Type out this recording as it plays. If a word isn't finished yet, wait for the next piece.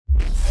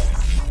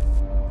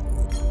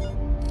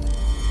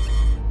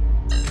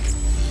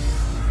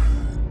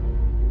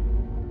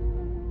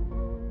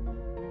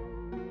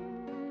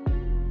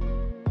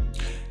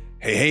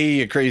Hey,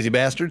 you crazy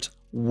bastards.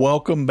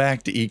 Welcome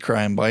back to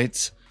E-Crime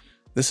Bites.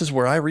 This is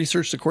where I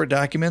research the court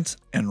documents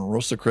and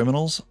roast the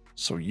criminals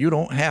so you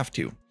don't have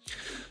to.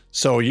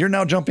 So you're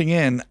now jumping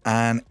in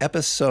on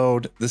this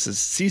is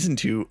season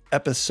 2,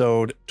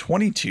 episode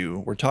 22.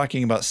 We're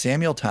talking about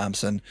Samuel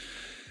Thompson.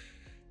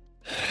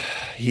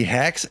 He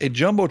hacks a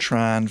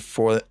Jumbotron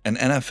for an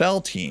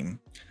NFL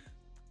team,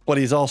 but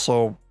he's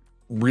also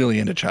really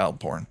into child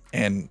porn.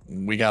 And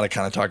we got to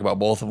kind of talk about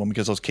both of them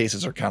because those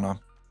cases are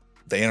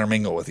they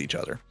intermingle with each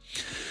other.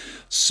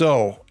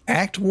 So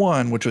Act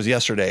 1, which was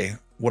yesterday,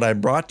 what I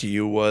brought to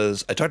you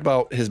was I talked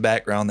about his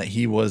background, that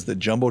he was the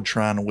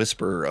Jumbotron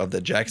whisperer of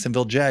the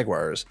Jacksonville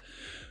Jaguars,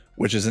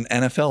 which is an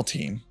NFL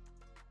team.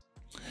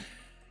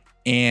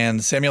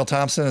 And Samuel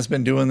Thompson has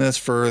been doing this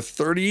for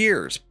 30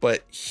 years,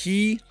 but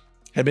he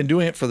had been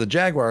doing it for the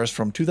Jaguars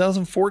from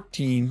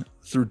 2014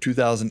 through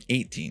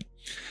 2018.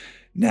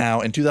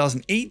 Now, in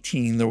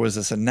 2018, there was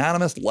this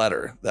anonymous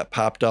letter that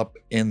popped up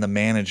in the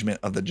management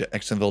of the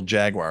Jacksonville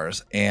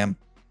Jaguars, and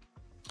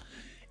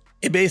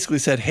it basically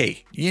said,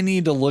 hey, you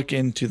need to look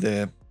into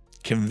the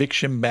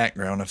conviction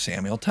background of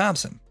Samuel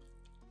Thompson.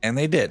 And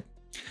they did.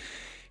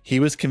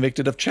 He was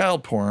convicted of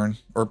child porn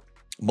or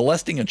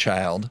molesting a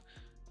child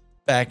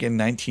back in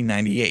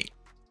 1998.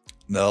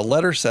 The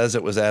letter says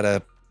it was at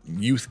a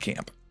youth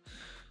camp.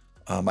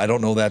 I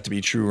don't know that to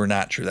be true or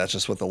not true. That's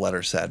just what the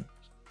letter said.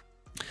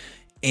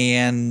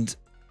 And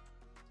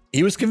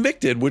he was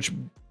convicted, which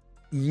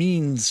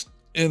means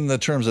in the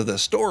terms of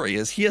this story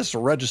is he has to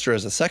register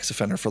as a sex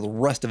offender for the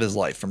rest of his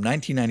life from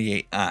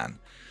 1998 on.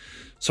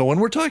 So when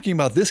we're talking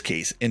about this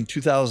case in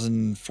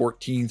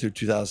 2014 through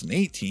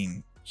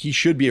 2018, he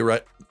should be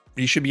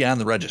on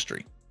the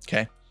registry.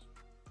 Okay.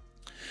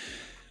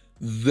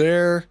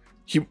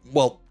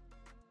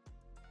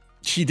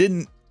 He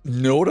didn't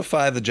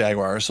notify the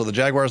Jaguars, so the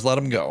Jaguars let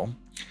him go.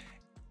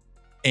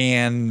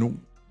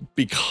 And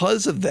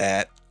because of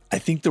that, I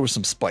think there was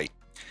some spite.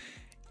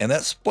 And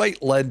that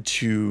spite led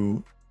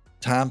to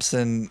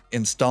Thompson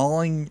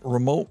installing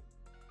remote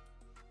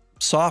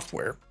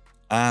software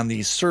on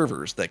these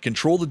servers that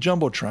control the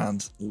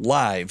Jumbotrons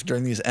live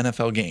during these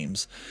NFL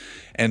games.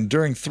 And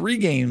during 3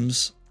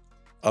 games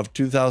of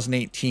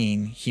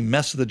 2018, he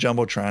messed with the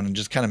Jumbotron and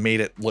just kind of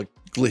made it look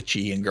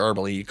glitchy and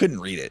garbly. You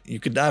couldn't read it. You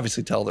could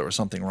obviously tell there was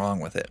something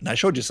wrong with it. And I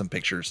showed you some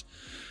pictures.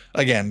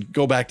 Again,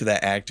 go back to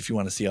that act if you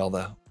want to see all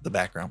the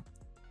background.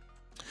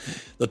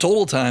 The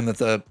total time that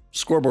the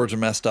scoreboards were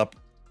messed up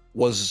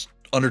was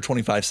under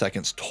 25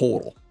 seconds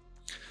total.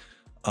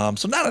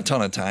 So not a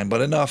ton of time, but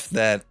enough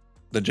that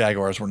the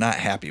Jaguars were not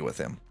happy with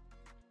him.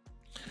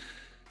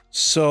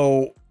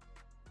 So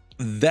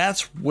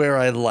that's where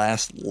I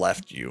last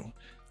left you,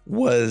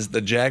 was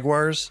the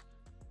Jaguars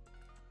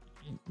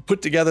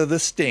put together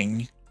this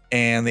sting,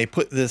 and they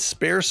put this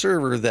spare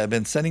server that had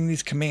been sending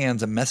these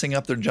commands and messing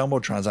up their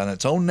Jumbotrons on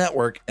its own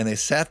network, and they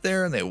sat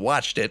there and they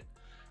watched it.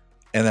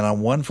 And then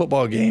on one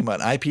football game,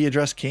 an IP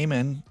address came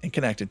in and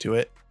connected to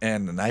it.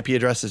 And an IP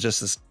address is just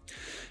this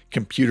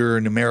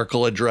computer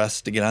numerical address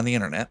to get on the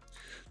internet.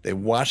 They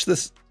watched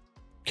this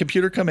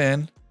computer come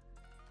in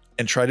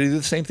and try to do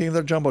the same thing with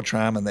their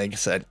Jumbotron. And they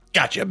said,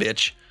 gotcha,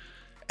 bitch.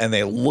 And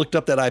they looked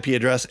up that IP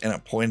address and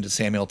it pointed to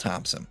Samuel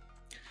Thompson.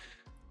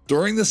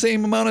 During the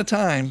same amount of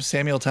time,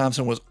 Samuel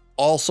Thompson was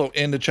also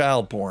into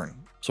child porn.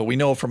 So we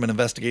know from an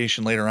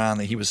investigation later on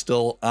that he was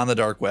still on the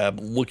dark web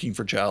looking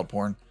for child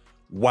porn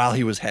while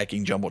he was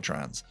hacking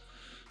Jumbotrons.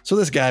 So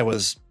this guy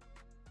was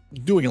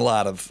doing a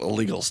lot of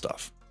illegal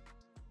stuff.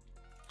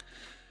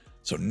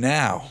 So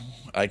now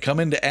I come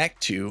into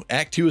Act 2.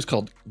 Act 2 is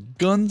called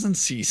Guns and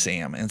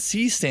CSAM. And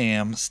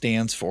CSAM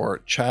stands for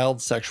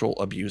Child Sexual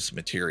Abuse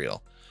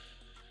Material.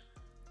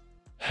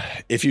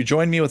 If you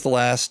joined me with the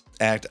last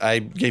act, I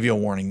gave you a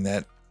warning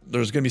that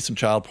there's going to be some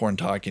child porn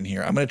talk in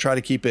here. I'm going to try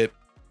to keep it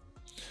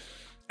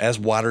as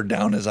watered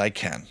down as I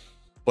can.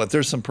 But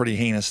there's some pretty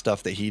heinous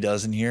stuff that he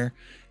does in here.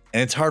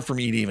 And it's hard for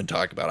me to even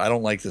talk about. I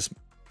don't like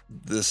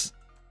this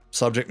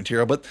subject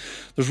material, but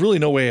there's really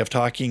no way of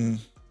talking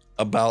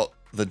about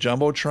the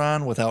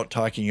Jumbotron without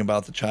talking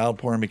about the child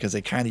porn, because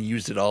they kind of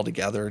used it all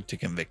together to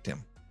convict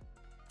him.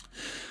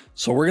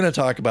 So we're going to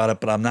talk about it,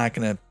 but I'm not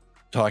going to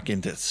talk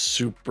into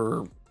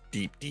super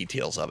deep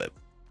details of it.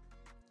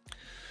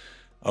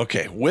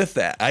 Okay, with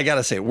that, I got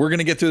to say, we're going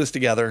to get through this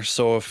together.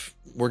 So if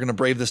we're going to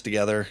brave this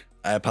together,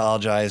 I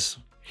apologize.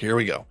 Here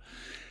we go.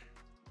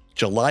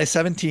 July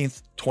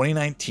 17th,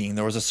 2019,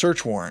 there was a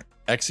search warrant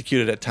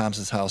executed at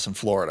Thompson's house in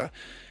Florida.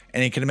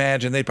 And you can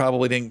imagine they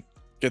probably didn't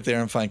get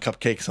there and find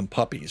cupcakes and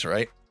puppies,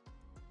 right?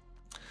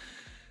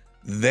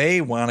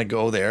 They want to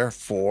go there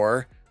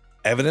for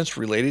evidence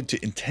related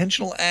to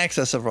intentional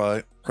access of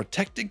a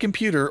protected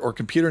computer or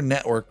computer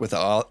network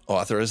without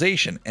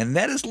authorization. And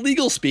that is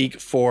legal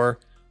speak for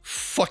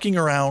fucking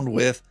around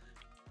with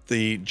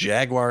the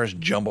Jaguars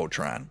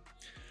Jumbotron.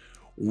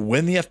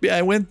 When the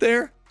FBI went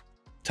there,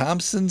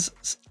 Thompson's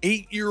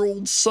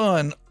 8-year-old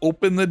son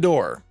opened the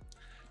door.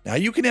 Now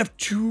you can have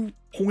 2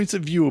 points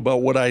of view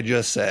about what I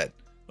just said.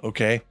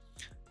 Okay.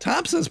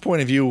 Thompson's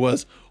point of view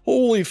was,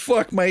 holy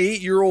fuck, my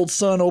 8-year-old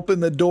son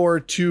opened the door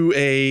to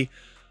the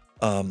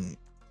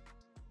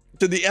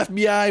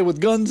FBI with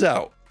guns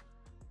out.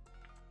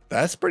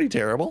 That's pretty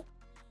terrible.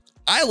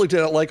 I looked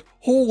at it like,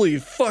 holy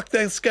fuck,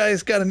 this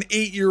guy's got an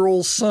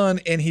 8-year-old son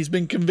and he's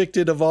been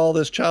convicted of all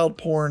this child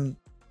porn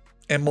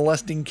and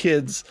molesting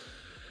kids.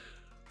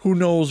 Who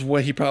knows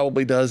what he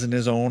probably does in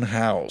his own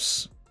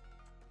house.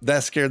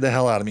 That scared the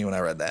hell out of me when I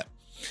read that.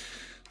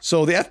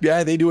 So the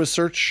FBI, they do a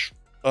search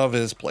of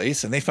his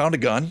place and they found a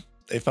gun.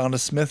 They found a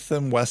Smith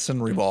 &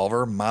 Wesson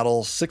revolver,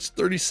 model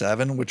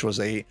 637, which was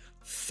a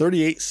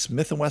 .38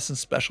 Smith & Wesson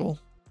Special.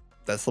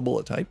 That's the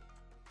bullet type.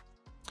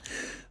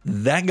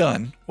 That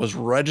gun was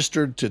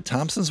registered to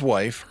Thompson's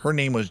wife. Her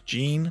name was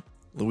Jean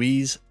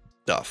Louise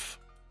Duff,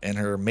 and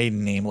her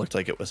maiden name looked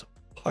like it was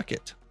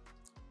Puckett.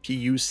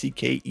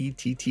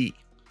 Puckett.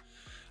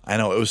 I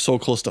know, it was so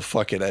close to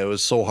fuck it. It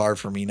was so hard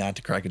for me not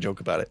to crack a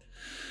joke about it.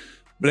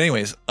 But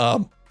anyways,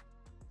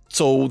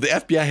 so the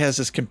FBI has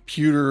this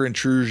computer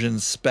intrusion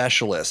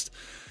specialist.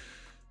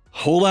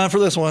 Hold on for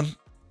this one.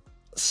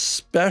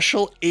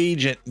 Special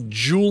Agent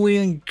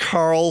Julian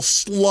Carl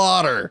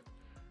Slaughter.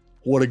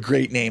 What a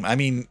great name. I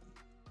mean,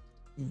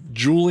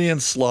 Julian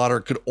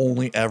Slaughter could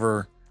only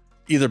ever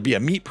either be a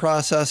meat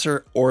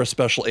processor or a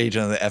special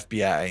agent of the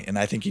FBI. And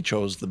I think he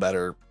chose the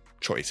better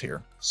choice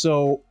here.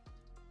 So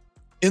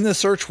in the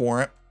search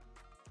warrant,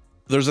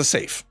 there's a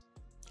safe.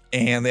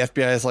 And the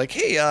FBI is like,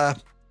 hey,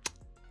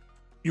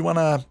 you want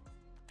to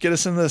get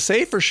us into the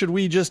safe, or should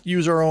we just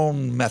use our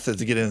own methods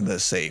to get into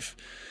this safe?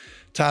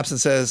 Thompson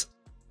says,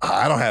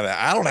 I don't have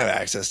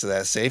access to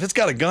that safe. It's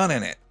got a gun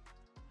in it.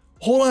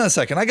 Hold on a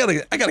second. I got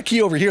a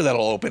key over here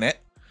that'll open it,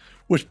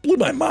 which blew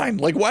my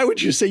mind. Like, why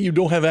would you say you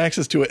don't have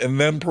access to it and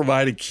then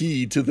provide a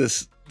key to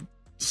this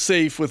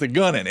safe with a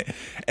gun in it?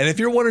 And if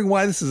you're wondering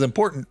why this is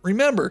important,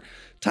 remember,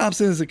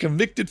 Thompson is a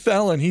convicted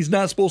felon. He's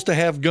not supposed to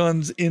have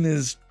guns in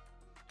his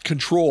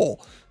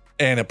control.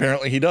 And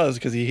apparently he does,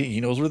 because he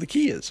knows where the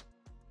key is.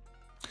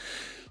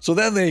 So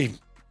then they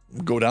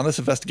go down this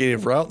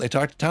investigative route. And they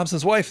talk to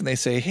Thompson's wife and they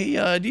say,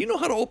 hey, do you know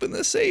how to open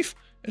this safe?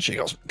 And she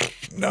goes,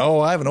 no,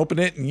 I haven't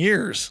opened it in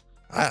years.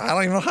 I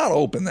don't even know how to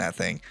open that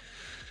thing.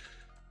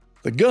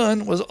 The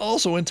gun was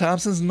also in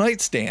Thompson's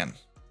nightstand,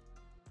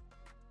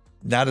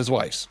 not his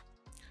wife's.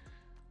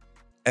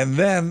 And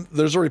then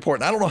there's a report,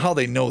 and I don't know how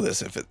they know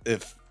this,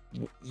 if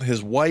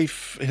his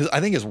wife,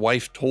 I think his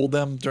wife told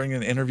them during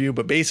an interview,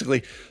 but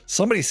basically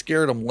somebody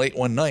scared him late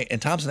one night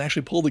and Thompson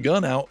actually pulled the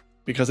gun out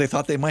because they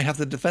thought they might have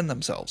to defend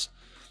themselves.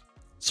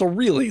 So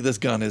really, this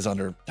gun is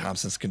under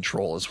Thompson's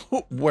control is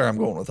where I'm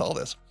going with all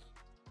this.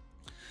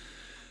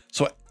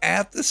 So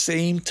at the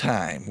same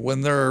time, when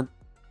they're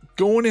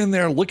going in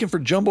there looking for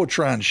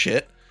Jumbotron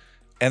shit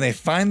and they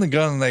find the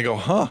gun and they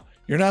go,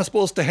 you're not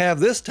supposed to have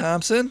this,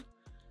 Thompson.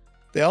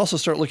 They also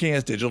start looking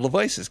at digital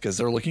devices because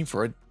they're looking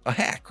for a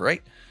hack,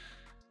 right?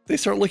 They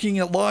start looking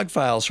at log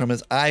files from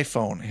his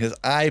iPhone, his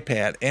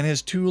iPad, and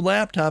his 2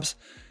 laptops,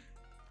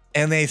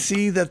 and they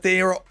see that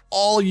they are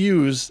all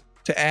used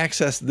to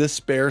access this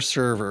spare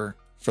server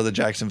for the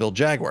Jacksonville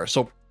Jaguars.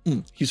 So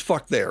he's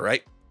fucked there,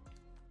 right?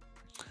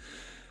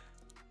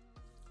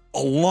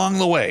 Along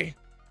the way,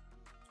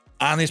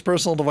 on these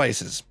personal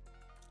devices,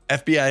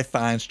 FBI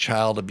finds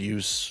child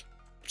abuse,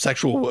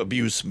 sexual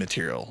abuse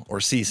material, or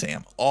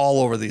CSAM,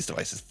 all over these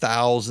devices.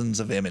 Thousands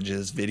of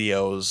images,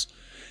 videos,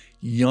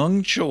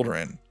 young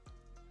children.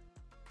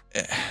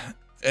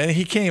 And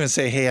he can't even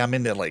say, hey, I'm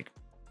into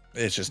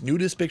it's just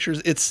nudist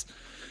pictures. It's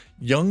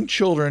young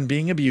children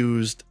being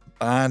abused,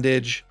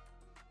 bondage,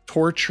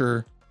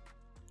 torture,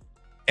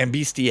 and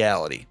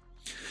bestiality.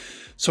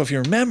 So if you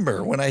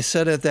remember when I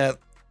said at that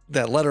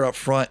letter up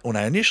front, when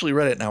I initially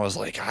read it, and I was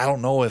like, I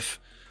don't know if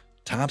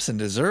Thompson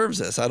deserves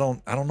this. I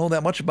don't know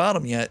that much about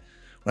him yet.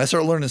 When I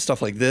start learning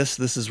stuff like this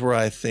is where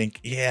I think,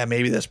 yeah,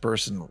 maybe this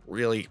person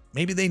really,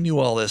 maybe they knew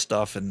all this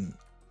stuff and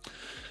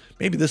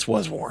maybe this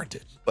was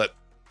warranted. But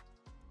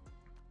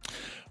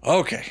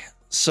okay,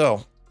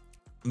 so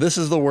this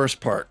is the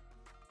worst part.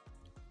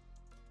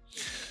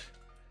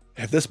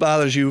 If this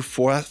bothers you,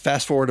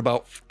 fast forward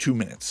about 2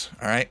 minutes.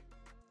 All right,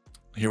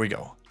 here we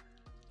go.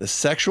 The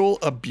sexual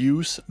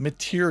abuse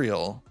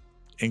material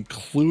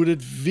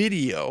included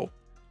video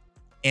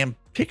and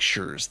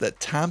pictures that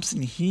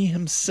Thompson, he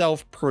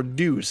himself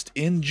produced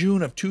in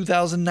June of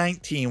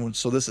 2019.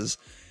 So this is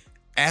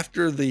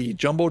after the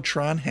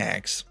Jumbotron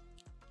hacks,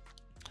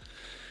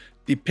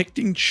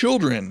 depicting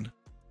children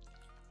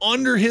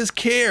under his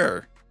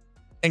care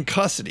and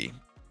custody.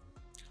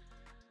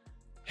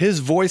 His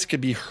voice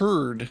could be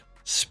heard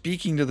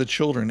speaking to the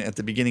children at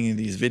the beginning of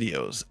these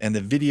videos, and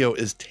the video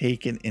is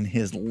taken in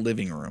his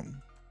living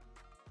room.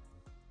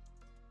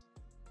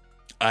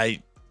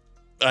 I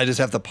just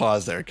have to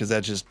pause there because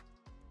that just,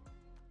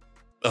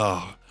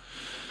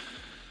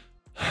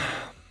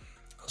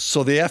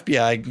 So the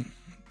FBI,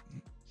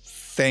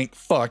 thank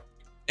fuck,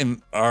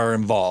 are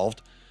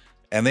involved,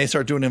 and they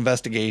start doing an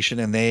investigation,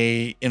 and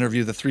they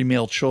interview the 3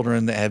 male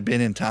children that have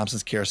been in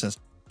Thompson's care since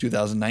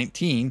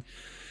 2019,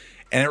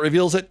 and it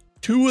reveals that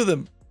 2 of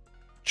the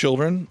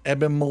children have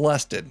been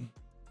molested.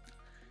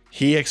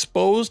 He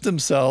exposed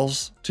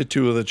himself to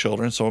 2 of the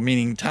children. So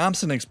meaning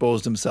Thompson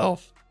exposed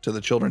himself to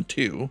the children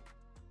too.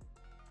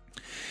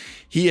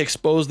 He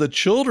exposed the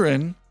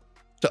children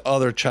to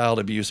other child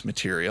abuse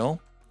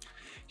material.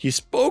 He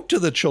spoke to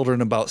the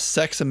children about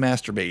sex and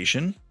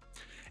masturbation.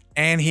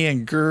 And he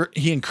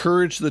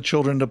encouraged the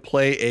children to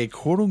play a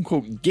quote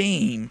unquote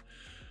game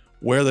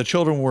where the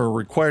children were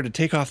required to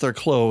take off their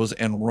clothes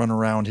and run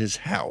around his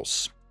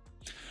house.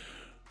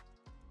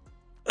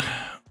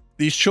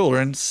 These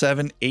children,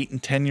 7, 8,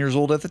 and 10 years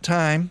old at the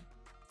time,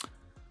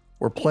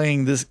 were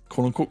playing this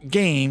quote unquote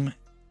game,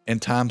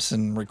 and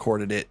Thompson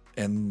recorded it.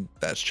 And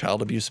that's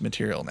child abuse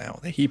material now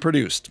that he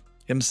produced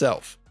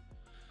himself.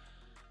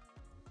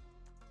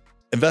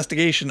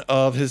 Investigation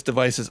of his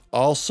devices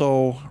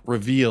also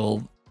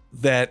revealed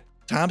that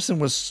Thompson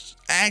was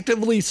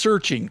actively on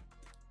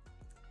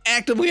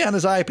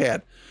his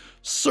iPad,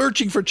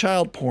 searching for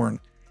child porn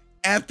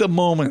at the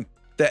moment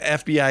the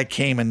FBI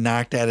came and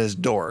knocked at his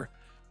door.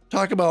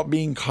 Talk about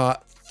being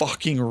caught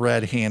fucking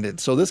red-handed.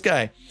 So this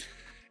guy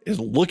is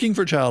looking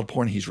for child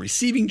porn. He's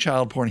receiving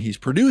child porn. He's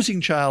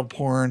producing child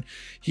porn.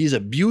 He's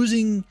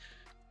abusing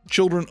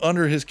children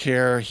under his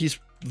care. He's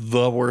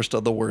the worst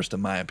of the worst,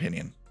 in my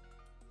opinion.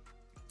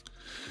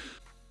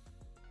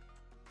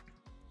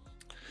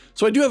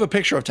 So I do have a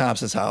picture of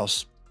Thompson's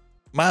house.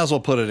 Might as well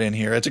put it in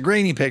here. It's a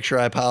grainy picture.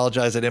 I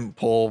apologize. I didn't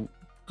pull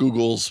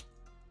Google's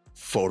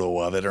photo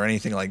of it or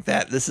anything like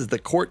that. This is the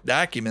court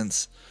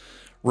documents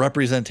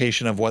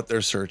representation of what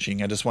they're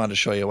searching. I just wanted to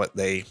show you what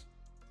they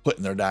put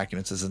in their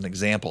documents as an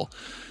example.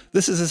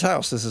 This is his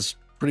house. This is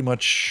pretty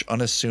much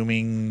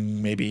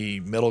unassuming, maybe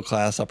middle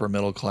class, upper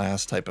middle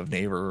class type of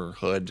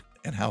neighborhood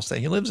and house that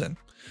he lives in.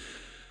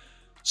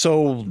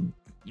 So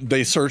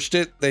they searched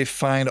it. They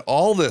find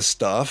all this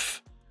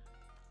stuff.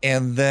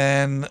 And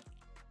then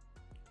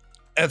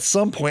at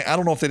some point, I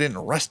don't know if they didn't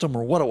arrest him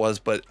or what it was,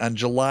 but on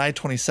July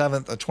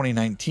 27th of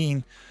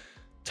 2019,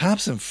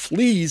 Thompson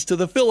flees to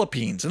the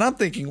Philippines. And I'm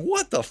thinking,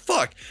 what the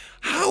fuck?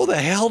 How the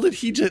hell did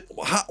he just,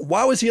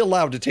 why was he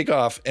allowed to take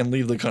off and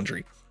leave the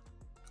country?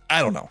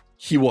 I don't know.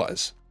 He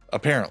was,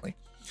 apparently.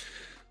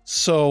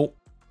 So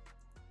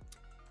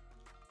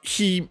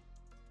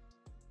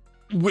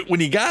when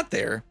he got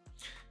there,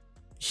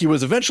 he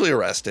was eventually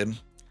arrested.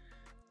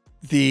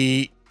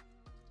 The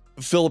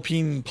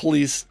Philippine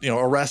police,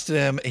 arrested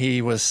him.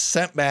 He was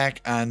sent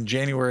back on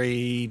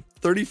January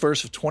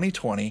 31st of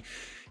 2020.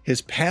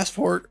 His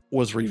passport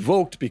was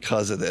revoked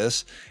because of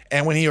this.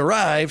 And when he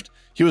arrived,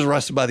 he was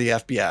arrested by the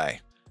FBI.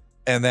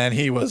 And then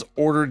he was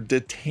ordered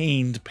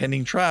detained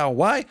pending trial.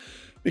 Why?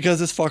 Because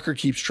this fucker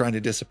keeps trying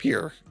to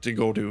disappear to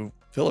go to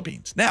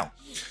Philippines. Now,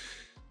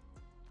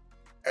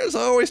 there's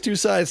always 2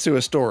 sides to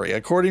a story.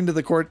 According to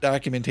the court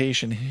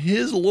documentation,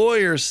 his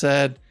lawyer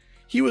said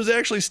he was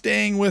actually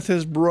staying with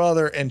his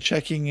brother and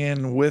checking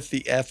in with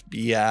the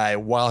FBI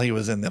while he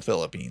was in the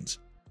Philippines.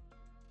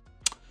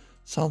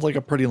 Sounds like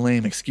a pretty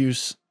lame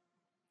excuse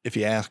if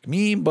you ask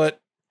me, but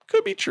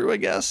could be true, I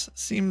guess.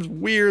 Seems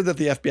weird that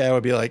the FBI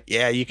would be like,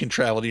 yeah, you can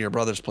travel to your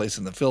brother's place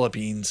in the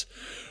Philippines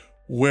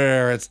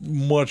where it's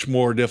much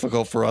more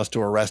difficult for us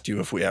to arrest you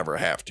if we ever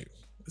have to.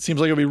 It seems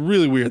like it'd be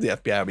really weird the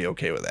FBI would be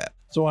okay with that.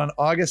 So on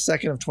August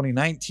 2nd of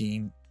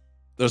 2019,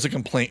 there's a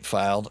complaint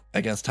filed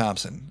against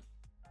Thompson.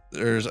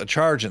 There's a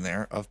charge in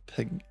there of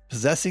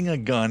possessing a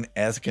gun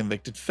as a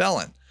convicted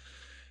felon.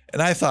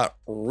 And I thought,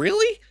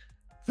 really?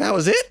 That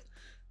was it?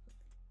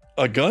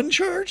 A gun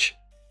charge?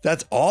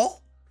 That's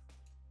all?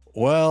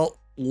 Well,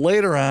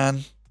 later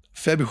on,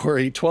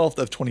 February 12th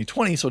of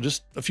 2020, so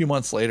just a few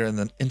months later and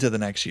then into the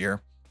next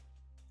year,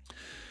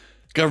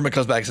 government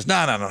comes back and says,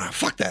 no,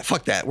 fuck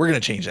that. We're going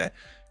to change that.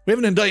 We have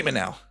an indictment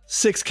now.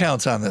 6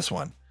 counts on this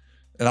one.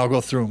 And I'll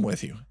go through them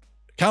with you.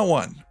 Count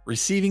 1,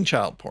 receiving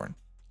child porn.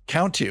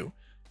 Count 2,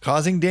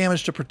 causing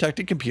damage to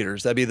protected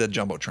computers. That'd be the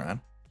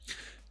Jumbotron.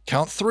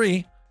 Count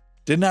 3,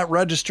 did not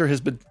register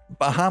his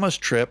Bahamas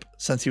trip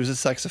since he was a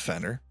sex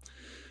offender.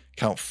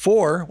 Count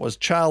 4 was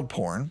child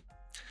porn.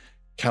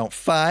 Count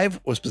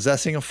 5 was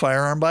possessing a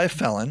firearm by a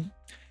felon.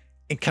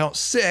 And count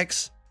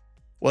 6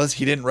 was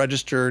he didn't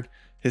register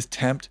his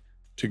attempt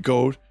to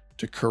go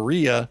to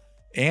Korea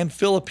and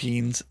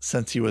Philippines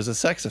since he was a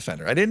sex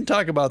offender. I didn't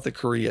talk about the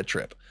Korea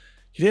trip.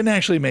 He didn't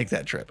actually make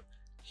that trip.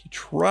 He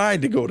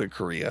tried to go to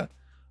Korea.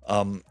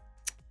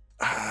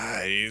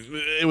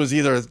 It was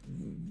either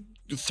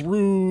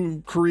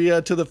through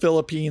Korea to the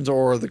Philippines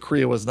or the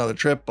Korea was another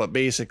trip, but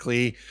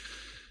basically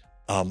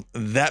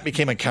that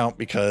became a count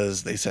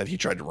because they said he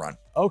tried to run.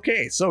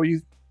 Okay, so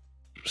you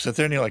sit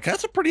there and you're like,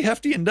 that's a pretty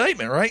hefty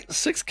indictment, right?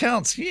 6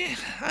 counts. Yeah,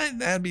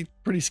 that'd be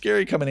pretty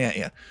scary coming at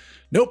you.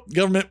 Nope,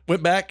 government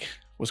went back,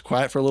 was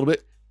quiet for a little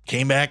bit,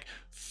 came back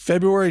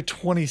February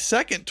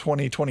 22nd,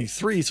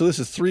 2023. So this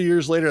is 3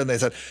 years later. And they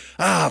said,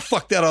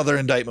 fuck that other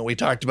indictment we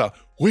talked about.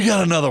 We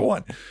got another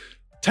one.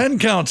 10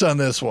 counts on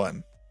this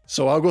one.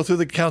 So I'll go through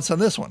the counts on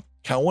this one.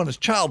 Count 1 is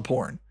child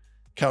porn.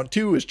 Count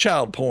 2 is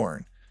child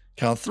porn.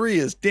 Count 3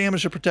 is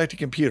damage to protected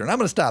computer. And I'm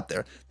going to stop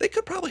there. They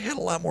could probably have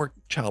a lot more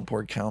child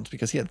porn counts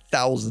because he had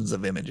thousands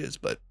of images,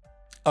 but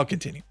I'll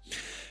continue.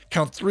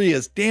 Count 3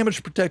 is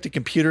damaged protected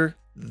computer.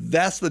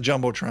 That's the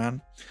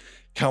Jumbotron.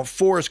 Count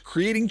 4 is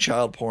creating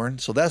child porn.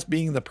 So that's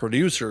being the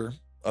producer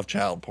of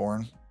child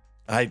porn.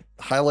 I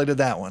highlighted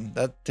that one.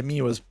 That to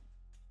me was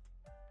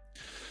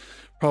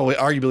probably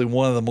arguably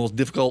one of the most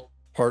difficult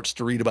parts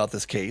to read about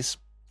this case.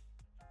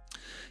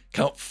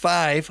 Count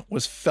 5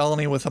 was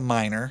felony with a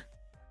minor.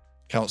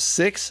 Count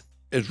 6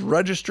 is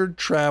unregistered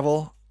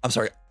travel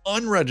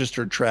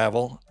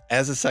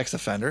as a sex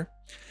offender.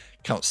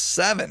 Count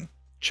 7,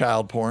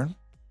 child porn.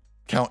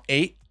 Count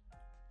 8,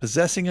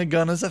 possessing a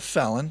gun as a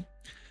felon.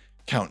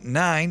 Count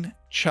 9,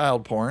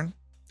 child porn.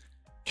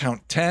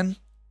 Count 10,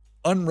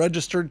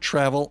 unregistered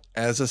travel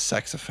as a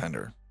sex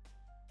offender.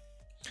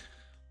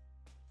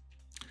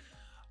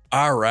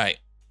 All right.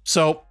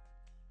 So,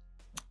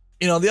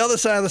 the other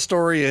side of the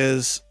story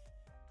is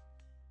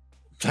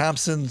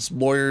Thompson's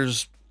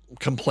lawyers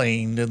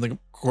complained in the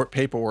court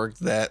paperwork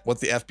that what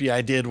the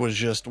FBI did was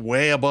just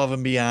way above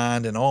and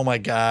beyond. And oh my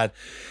God,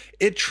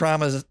 it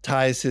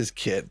traumatized his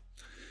kid.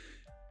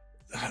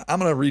 I'm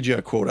going to read you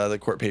a quote out of the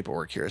court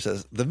paperwork here. It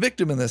says, "The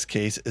victim in this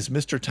case is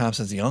Mr.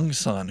 Thompson's young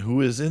son,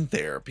 who is in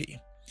therapy.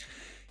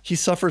 He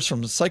suffers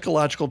from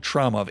psychological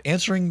trauma of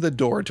answering the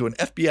door to an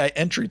FBI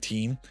entry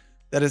team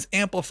that is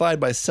amplified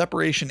by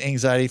separation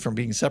anxiety from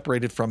being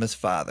separated from his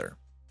father.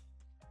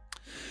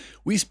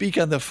 We speak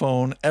on the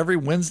phone every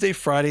Wednesday,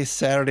 Friday,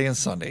 Saturday, and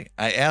Sunday.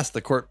 I ask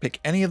the court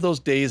pick any of those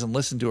days and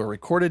listen to a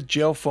recorded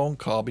jail phone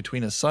call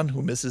between a son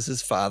who misses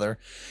his father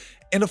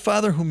and a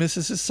father who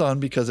misses his son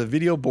because a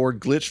video board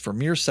glitched for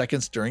mere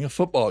seconds during a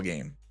football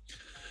game.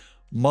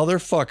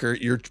 Motherfucker,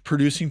 you're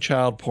producing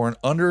child porn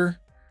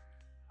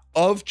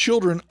of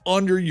children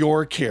under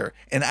your care.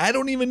 And I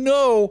don't even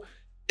know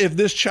if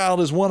this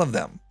child is one of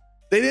them.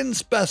 They didn't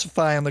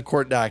specify in the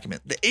court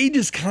document. The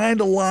ages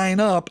kind of line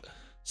up,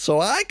 so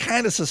I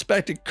kind of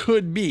suspect it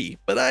could be,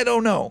 but I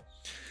don't know.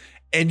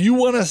 And you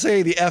want to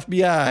say the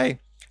FBI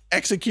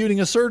executing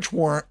a search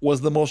warrant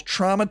was the most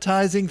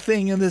traumatizing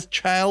thing in this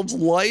child's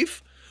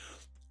life?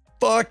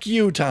 Fuck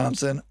you,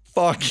 Thompson.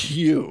 Fuck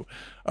you.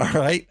 All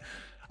right.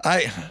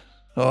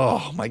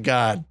 Oh my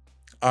God.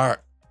 All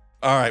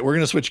right. We're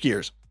going to switch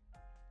gears.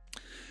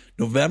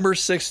 November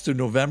 6th to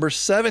November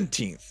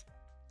 17th.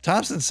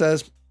 Thompson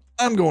says,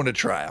 I'm going to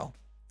trial.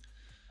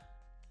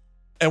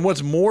 And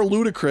what's more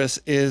ludicrous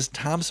is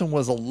Thompson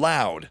was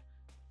allowed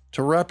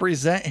to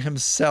represent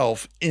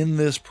himself in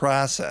this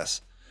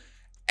process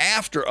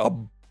after a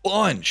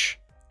bunch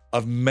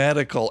of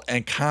medical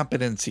and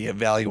competency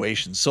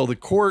evaluations. So the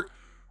court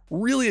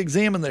really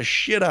examined the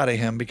shit out of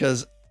him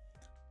because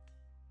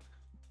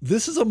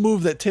this is a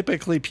move that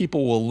typically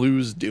people will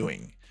lose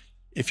doing.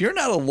 If you're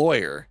not a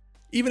lawyer,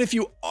 even if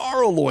you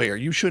are a lawyer,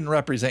 you shouldn't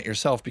represent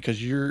yourself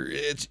because you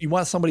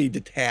want somebody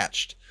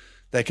detached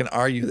that can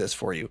argue this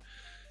for you.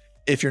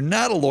 If you're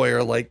not a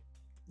lawyer like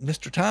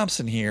Mr.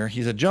 Thompson here,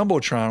 he's a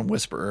Jumbotron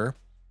whisperer,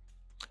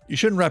 you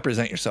shouldn't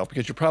represent yourself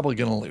because you're probably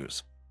going to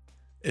lose.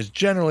 It's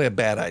generally a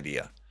bad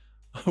idea.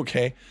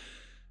 Okay.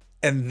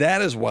 And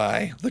that is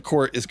why the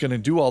court is going to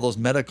do all those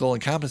medical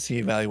and competency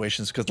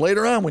evaluations, because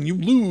later on when you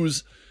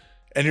lose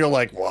and you're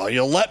like, well,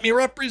 you'll let me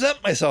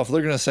represent myself,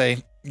 they're going to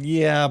say,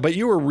 yeah, but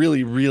you were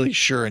really, really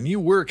sure and you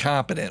were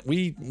competent.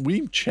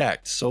 We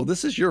checked. So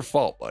this is your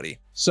fault, buddy.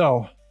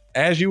 So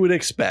as you would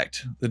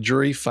expect, the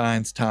jury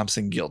finds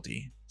Thompson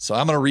guilty. So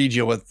I'm going to read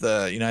you what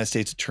the United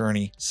States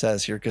Attorney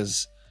says here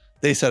because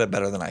they said it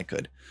better than I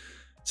could.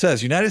 It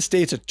says, United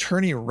States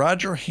Attorney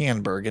Roger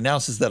Handberg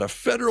announces that a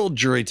federal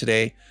jury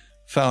today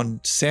found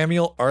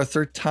Samuel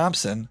Arthur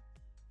Thompson,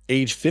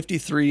 age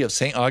 53 of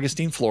St.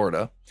 Augustine,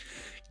 Florida,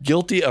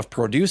 guilty of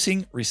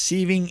producing,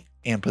 receiving,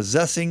 and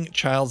possessing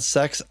child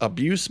sex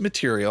abuse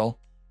material,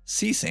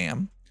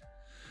 CSAM,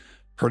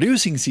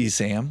 producing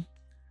CSAM,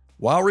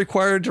 while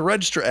required to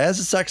register as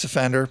a sex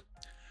offender,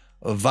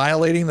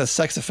 violating the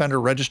Sex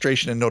Offender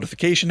Registration and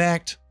Notification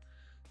Act,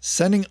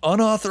 sending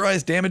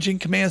unauthorized damaging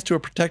commands to a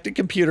protected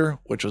computer,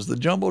 which was the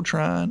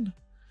Jumbotron,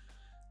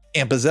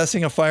 and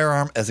possessing a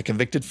firearm as a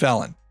convicted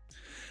felon.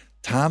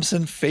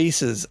 Thompson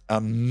faces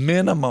a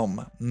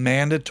minimum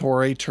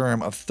mandatory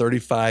term of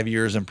 35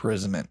 years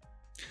imprisonment.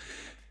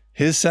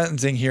 His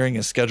sentencing hearing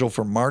is scheduled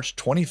for March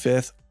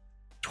 25th,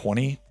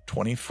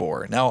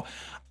 2024. Now,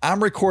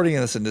 I'm recording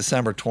this in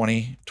December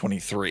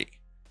 2023,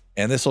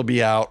 and this will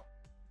be out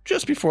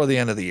just before the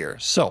end of the year.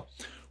 So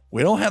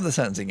we don't have the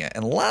sentencing yet.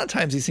 And a lot of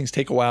times these things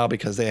take a while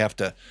because they have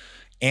to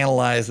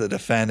analyze the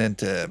defendant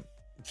to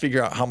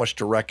figure out how much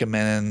to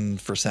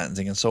recommend for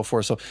sentencing and so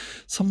forth. So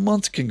some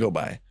months can go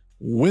by.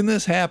 When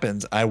this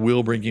happens, I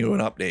will bring you an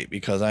update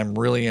because I'm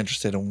really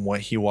interested in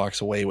what he walks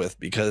away with,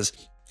 because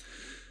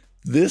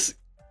this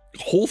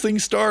whole thing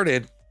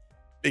started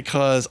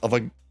because of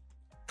a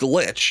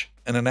glitch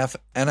in an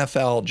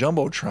NFL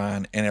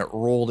Jumbotron, and it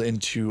rolled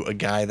into a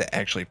guy that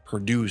actually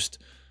produced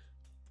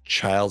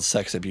child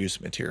sex abuse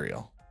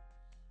material.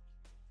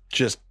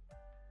 Just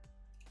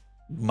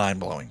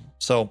mind-blowing.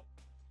 So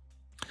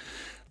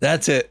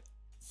that's it.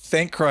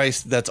 Thank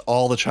Christ, that's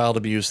all the child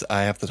abuse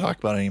I have to talk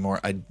about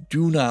anymore. I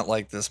do not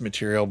like this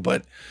material,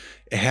 but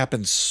it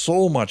happens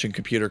so much in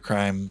computer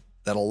crime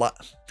that a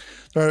lot,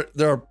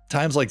 there are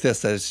times like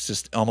this that it's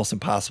just almost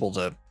impossible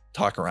to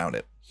talk around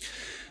it.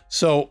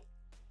 So,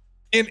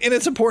 and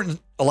it's important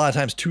a lot of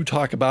times to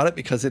talk about it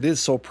because it is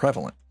so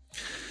prevalent.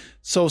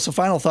 So some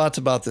final thoughts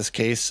about this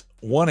case.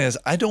 One is,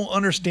 I don't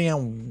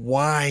understand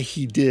why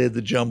he did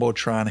the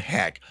Jumbotron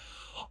hack,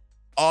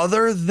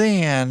 other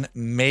than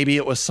maybe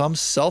it was some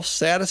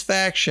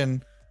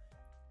self-satisfaction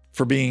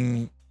for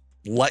being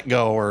let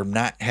go or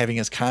not having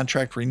his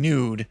contract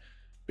renewed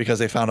because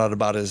they found out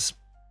about his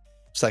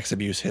sex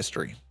abuse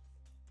history.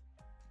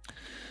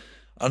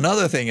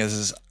 Another thing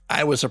is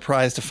I was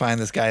surprised to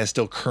find this guy is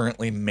still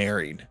currently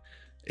married.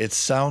 It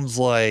sounds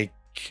like,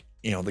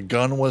 the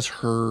gun was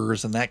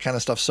hers and that kind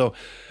of stuff. So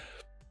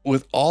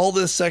with all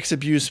this sex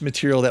abuse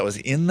material that was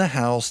in the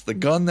house, the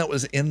gun that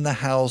was in the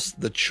house,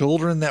 the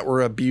children that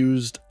were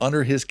abused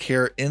under his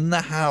care in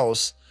the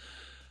house,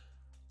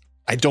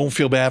 I don't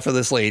feel bad for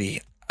this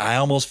lady. I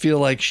almost feel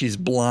like she's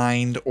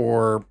blind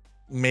or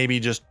maybe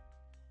just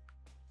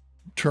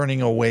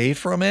turning away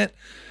from it,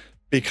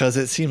 because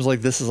it seems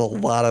like this is a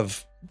lot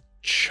of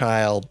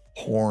child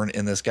porn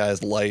in this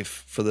guy's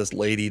life for this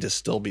lady to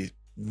still be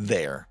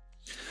there.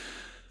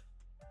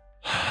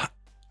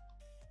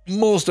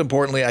 Most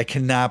importantly, I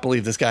cannot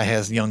believe this guy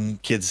has young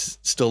kids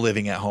still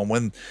living at home.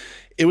 When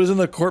it was in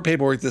the court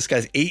paperwork, this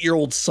guy's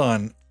 8-year-old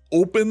son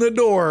opened the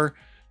door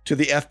to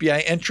the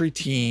FBI entry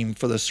team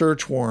for the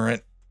search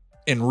warrant.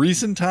 In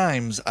recent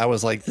times, I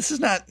was like, this is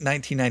not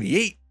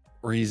 1998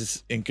 where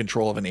he's in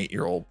control of an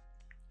 8-year-old.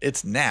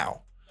 It's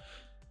now.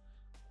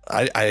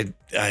 I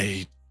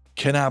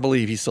cannot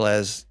believe he still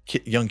has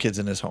young kids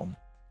in his home.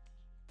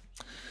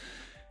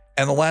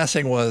 And the last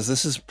thing was,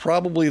 this is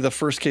probably the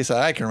first case that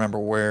I can remember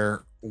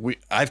where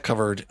I've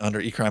covered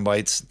under eCrime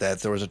Bites that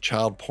there was a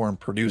child porn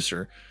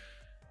producer.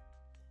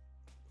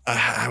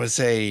 I would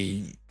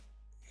say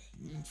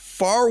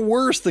far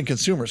worse than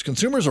consumers.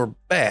 Consumers are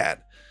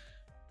bad,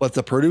 but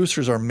the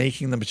producers are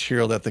making the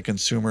material that the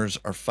consumers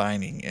are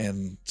finding.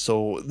 And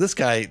so this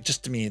guy,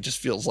 just to me, it just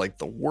feels like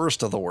the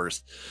worst of the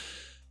worst.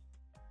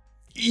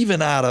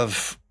 Even out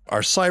of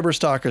our cyber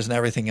stalkers and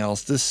everything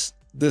else,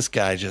 this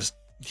guy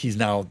he's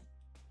now,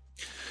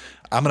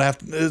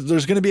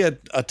 there's going to be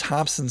a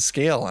Thompson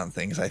scale on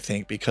things, I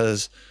think,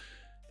 because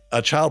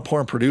a child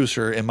porn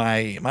producer, in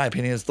my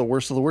opinion, is the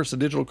worst of the worst of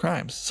digital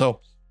crimes. So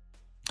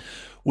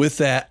with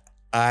that,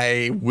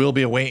 I will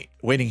be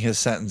awaiting his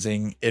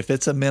sentencing. If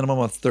it's a minimum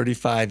of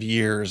 35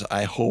 years,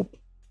 I hope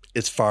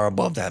it's far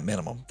above that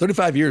minimum.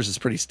 35 years is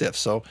pretty stiff.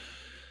 So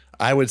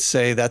I would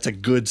say that's a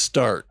good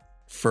start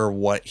for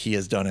what he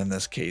has done in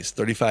this case.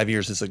 35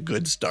 years is a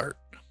good start.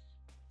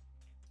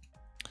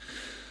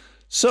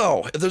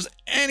 So if there's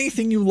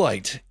anything you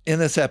liked in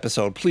this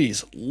episode,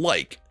 please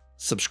like,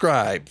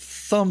 subscribe,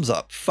 thumbs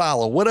up,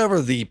 follow,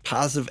 whatever the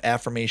positive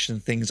affirmation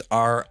things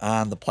are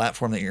on the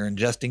platform that you're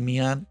ingesting me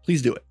on.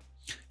 Please do it.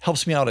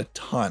 Helps me out a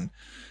ton.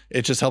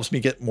 It just helps me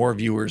get more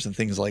viewers and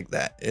things like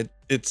that.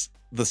 It's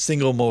the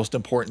single most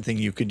important thing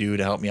you could do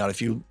to help me out if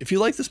you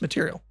like this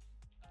material.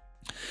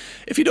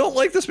 If you don't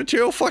like this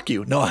material, fuck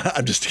you. No,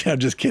 I'm just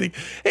kidding.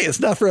 Hey, it's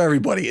not for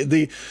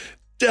everybody.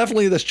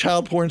 Definitely this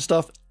child porn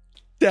stuff,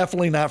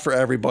 definitely not for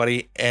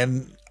everybody.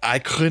 And I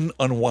couldn't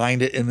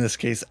unwind it in this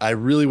case. I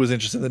really was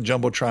interested in the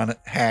Jumbotron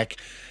hack,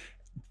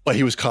 but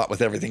he was caught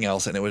with everything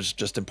else, and it was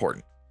just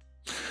important.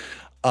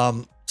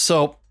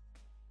 So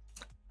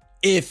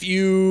if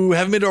you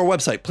haven't been to our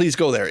website, please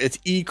go there. It's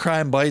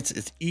eCrime Bites.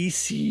 It's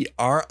ECRIME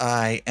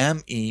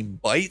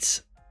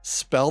Bites.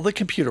 Spell the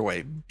computer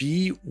way.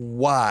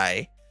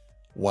 BY,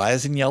 Y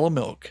as in yellow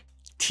milk,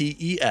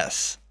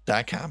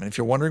 TES.com. And if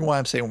you're wondering why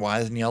I'm saying Y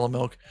as in yellow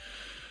milk,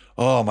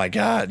 oh my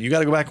God, you got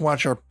to go back and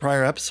watch our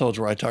prior episodes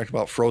where I talked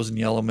about frozen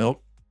yellow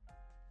milk.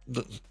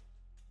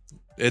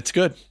 It's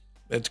good.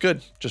 It's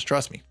good. Just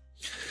trust me.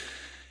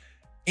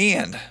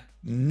 And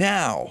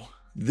now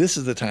this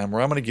is the time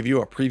where I'm going to give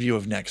you a preview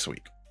of next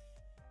week.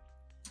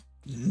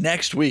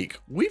 Next week,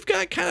 we've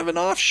got kind of an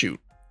offshoot.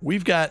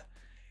 We've got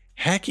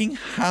Hacking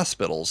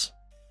Hospitals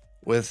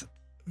with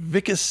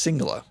Vikas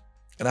Singla.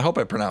 And I hope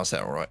I pronounced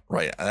that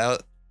right.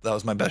 That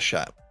was my best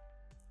shot.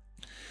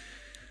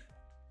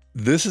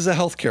 This is a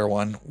healthcare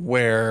one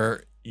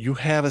where you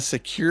have a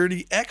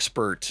security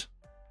expert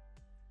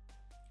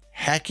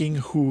hacking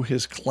who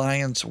his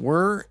clients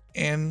were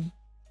and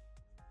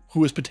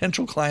who his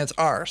potential clients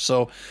are.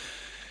 So,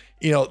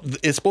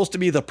 it's supposed to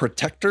be the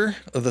protector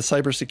of the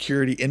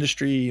cybersecurity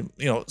industry.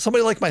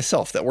 Somebody like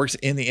myself that works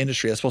in the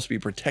industry is supposed to be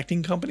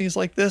protecting companies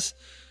like this.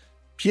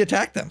 He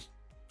attacked them.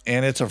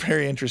 And it's a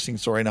very interesting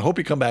story. And I hope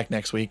you come back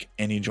next week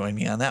and you join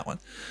me on that one.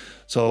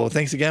 So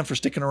thanks again for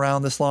sticking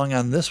around this long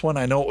on this one.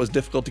 I know it was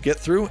difficult to get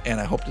through, and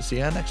I hope to see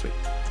you on next week.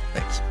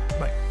 Thanks.